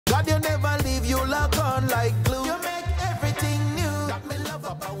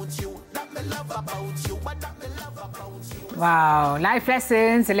Wow, Life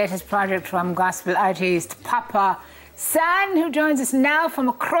Lessons, the latest project from gospel artist Papa San, who joins us now from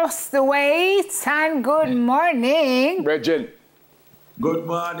across the way. San, good morning. Regin. Good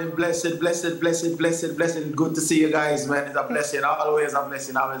morning, blessed. Good to see you guys, man. It's a blessing, always a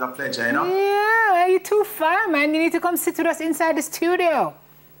blessing, always a pleasure, you know? Yeah, you're too far, man. You need to come sit with us inside the studio.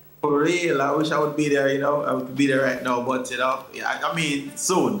 For real, I wish I would be there, you know? I would be there right now, but, you know, I mean,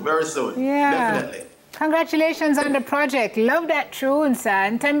 soon, very soon. Yeah. Definitely. Congratulations on the project. Love that tune,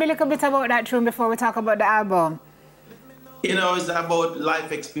 San. Tell me a little bit about that tune before we talk about the album. You know, it's about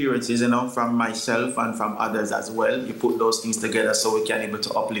life experiences, you know, from myself and from others as well. You put those things together so we can able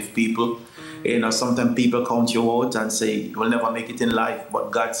to uplift people. You know, sometimes people count you out and say, you'll never make it in life, but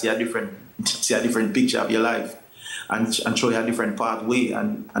God see a different picture of your life and show you a different pathway.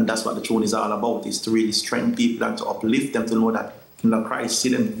 And that's what the tune is all about, is to really strengthen people and to uplift them to know that, you know, Christ see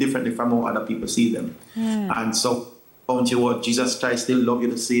them differently from how other people see them. And so, count you out, Jesus Christ still love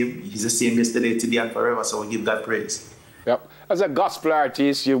you the same. He's the same yesterday, today, and forever. So we give God praise. Yep. As a gospel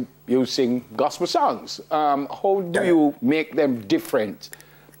artist, you sing gospel songs. How do you make them different,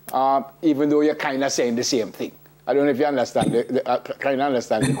 even though you're kind of saying the same thing? I don't know if you understand, kind of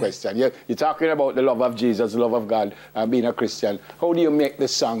understand the question. You're talking about the love of Jesus, the love of God, being a Christian. How do you make the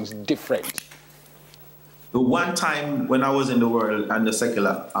songs different? The one time when I was in the world, and the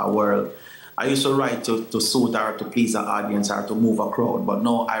secular world, I used to write to suit or to please an audience or to move a crowd, but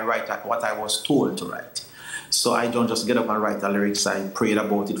now I write what I was told to write. So I don't just get up and write the lyrics. I prayed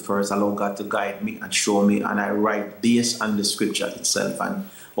about it first, allow God to guide me and show me, and I write based on the scripture itself and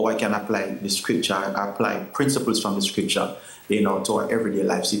how I can apply the scripture, apply principles from the scripture, you know, to our everyday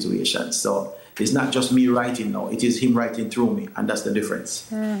life situations. So it's not just me writing now, it is him writing through me, and that's the difference.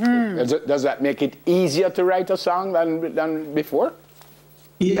 Does that make it easier to write a song than before?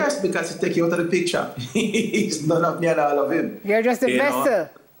 Yes, because it takes you out of the picture. It's none of me and all of him. You're just a vessel.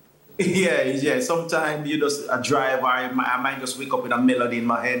 Yeah. Sometimes you just drive, or I might just wake up with a melody in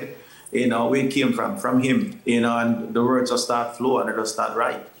my head, you know, where it came from him, you know, and the words just start flowing and they just start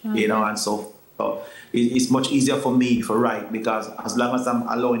right, you know, and so it's much easier for me to write because as long as I'm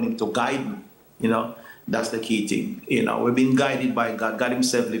allowing him to guide me, you know, that's the key thing. You know, we've been guided by God. God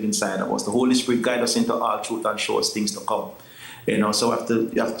himself lives inside of us. The Holy Spirit guides us into all truth and show us things to come. You know, so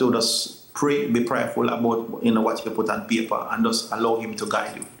you have to just pray, be prayerful about, you know, what you put on paper and just allow him to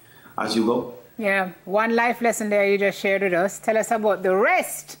guide you as you go. Yeah, one life lesson there you just shared with us. Tell us about the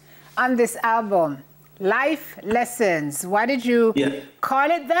rest on this album. Life Lessons. Why did you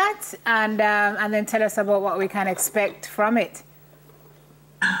call it that? And then tell us about what we can expect from it.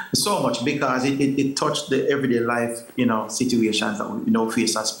 So much, because it touched the everyday life, you know, situations that we, you know,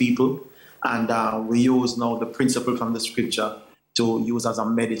 face as people. And we use now the principle from the scripture to use as a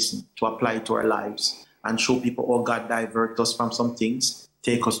medicine, to apply it to our lives and show people how God divert us from some things,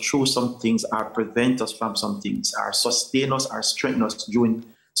 take us through some things, or prevent us from some things, or sustain us, or strengthen us during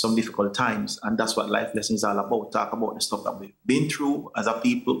some difficult times. And that's what Life Lesson is all about. Talk about the stuff that we've been through as a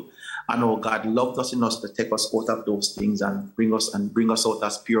people, and how God loved us enough to take us out of those things and bring us out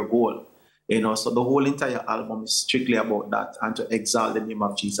as pure gold. You know, so the whole entire album is strictly about that and to exalt the name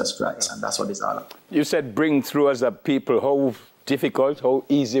of Jesus Christ. And that's what it's all about. You said bring through as a people. How difficult, how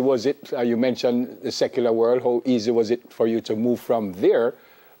easy was it? You mentioned the secular world. How easy was it for you to move from there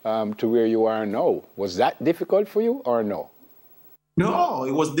to where you are now? Was that difficult for you or no? No,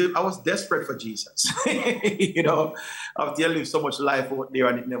 I was desperate for Jesus. You know, after you live so much life out there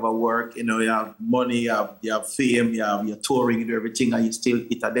and it never worked, you know, you have money, you have fame, you're touring, you do everything, and you still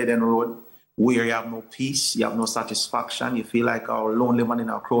hit a dead-end road where you have no peace, you have no satisfaction, you feel like a lonely man in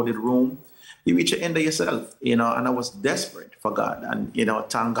a crowded room. You reach the end of yourself, you know, and I was desperate for God. And, you know,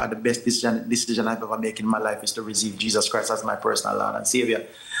 thank God the best decision I've ever made in my life is to receive Jesus Christ as my personal Lord and Savior.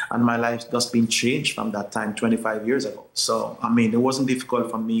 And my life's just been changed from that time 25 years ago. So, I mean, it wasn't difficult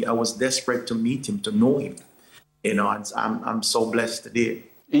for me. I was desperate to meet him, to know him, you know, and I'm so blessed today.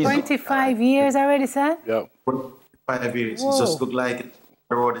 25 years already, son? Yeah. 5 years. Whoa. It just looked like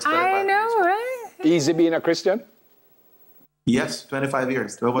the road is 25 I know, years. right? Easy being a Christian? Yes, 25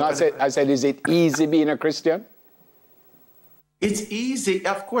 years. No, I said, is it easy being a Christian? It's easy,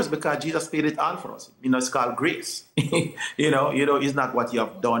 of course, because Jesus paid it all for us. You know, it's called grace. you know, it's not what you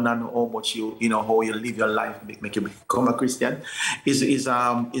have done and how much how you live your life make you become a Christian.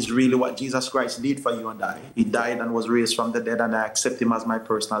 Is really what Jesus Christ did for you and I. He died and was raised from the dead, and I accept him as my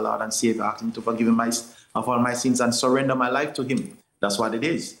personal Lord and Savior. I ask him to forgive me of all my sins and surrender my life to him. That's what it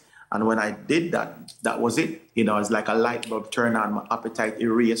is. And when I did that, that was it. You know, it's like a light bulb turned on, my appetite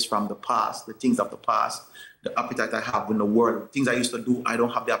erased from the past, the things of the past, the appetite I have in the world. Things I used to do, I don't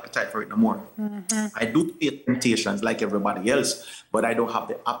have the appetite for it no more. I do feel temptations like everybody else, but I don't have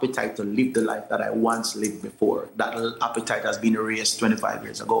the appetite to live the life that I once lived before. That appetite has been erased 25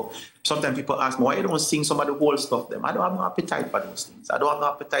 years ago. Sometimes people ask me, why you don't sing some of the whole stuff them? I don't have no appetite for those things. I don't have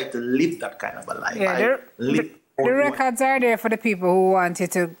no appetite to live that kind of a life. Yeah, the records are there for the people who want you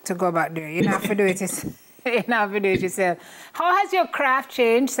to go back there. You don't have to do it. You don't have to do it yourself. How has your craft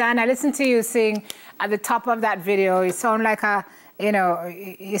changed, son? I listened to you sing at the top of that video. You sound like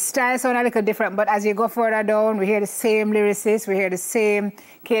your style sounds a little different, but as you go further down, we hear the same lyricists, we hear the same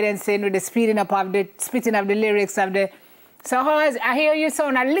cadencing with the spitting of the lyrics of the. So I hear you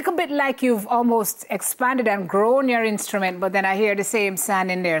sound a little bit like you've almost expanded and grown your instrument, but then I hear the same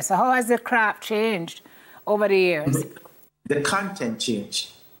sound in there. So how has the craft changed over the years? The content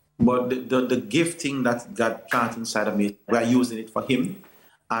changed. But the gifting that God planted inside of me, we are using it for Him.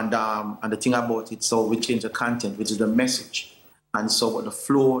 And the thing about it, so we change the content, which is the message. And so the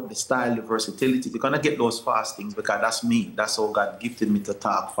flow, the style, the versatility, you're going to get those fast things because that's me. That's how God gifted me to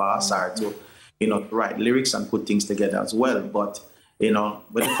talk fast or to, to write lyrics and put things together as well. But, when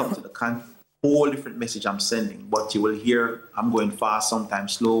it comes to the content, whole different message I'm sending, but you will hear I'm going fast,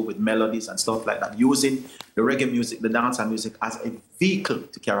 sometimes slow with melodies and stuff like that, using the reggae music, the dancehall music as a vehicle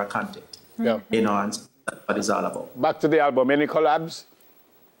to carry content. Yeah. And that's what it's all about. Back to the album, any collabs?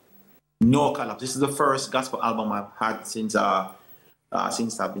 No collabs. This is the first gospel album I've had since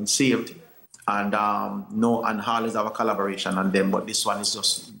I've been saved. And Harley's have a collaboration on them, but this one is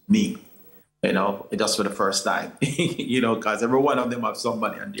just me. Just for the first time. Because every one of them have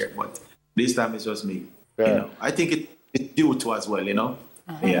somebody on there, but this time it's just me. Yeah. I think it's due to as well,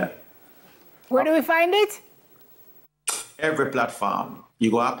 Yeah. Where do we find it? Every platform. You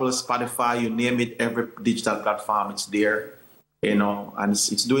go Apple, Spotify, you name it, every digital platform, it's there. And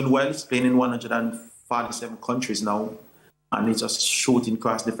it's doing well. It's playing in 147 countries now. And it's just shooting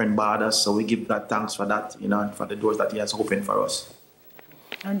across different borders. So we give God thanks for that, and for the doors that He has opened for us.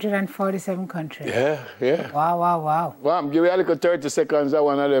 147 countries. Yeah. Wow. Well, give me a little 30 seconds of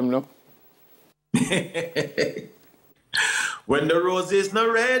one of them, no? When the rose is no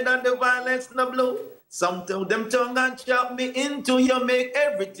red and the violets no blue, some tell them tongue and chop me into you, make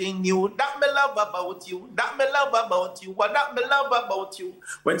everything new. That me love about you, that me love about you, what that me love about you.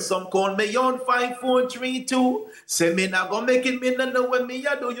 When some call me on 5, 4, 3, 2, say me not gonna make it, me no know when me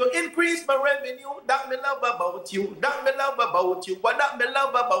a do. You increase my revenue, that me love about you, that me love about you, what that me love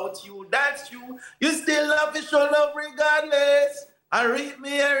about you. That's you. You still love to show love regardless. I read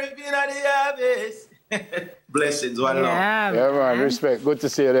me everything at the harvest. Blessings, one love. Yeah, man, respect. Good to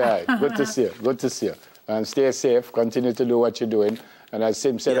see you there. Good to see you. And stay safe. Continue to do what you're doing. And as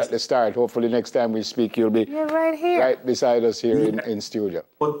Sim said at the start, hopefully next time we speak, you'll be right here, right beside us here in studio.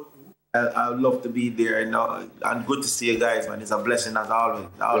 I'd love to be there, and good to see you guys, man. It's a blessing as always.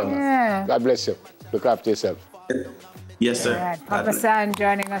 Yeah. God bless you. Look after yourself. Yes, sir. Right. Papa San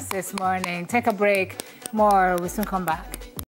joining us this morning. Take a break. More. We'll soon come back.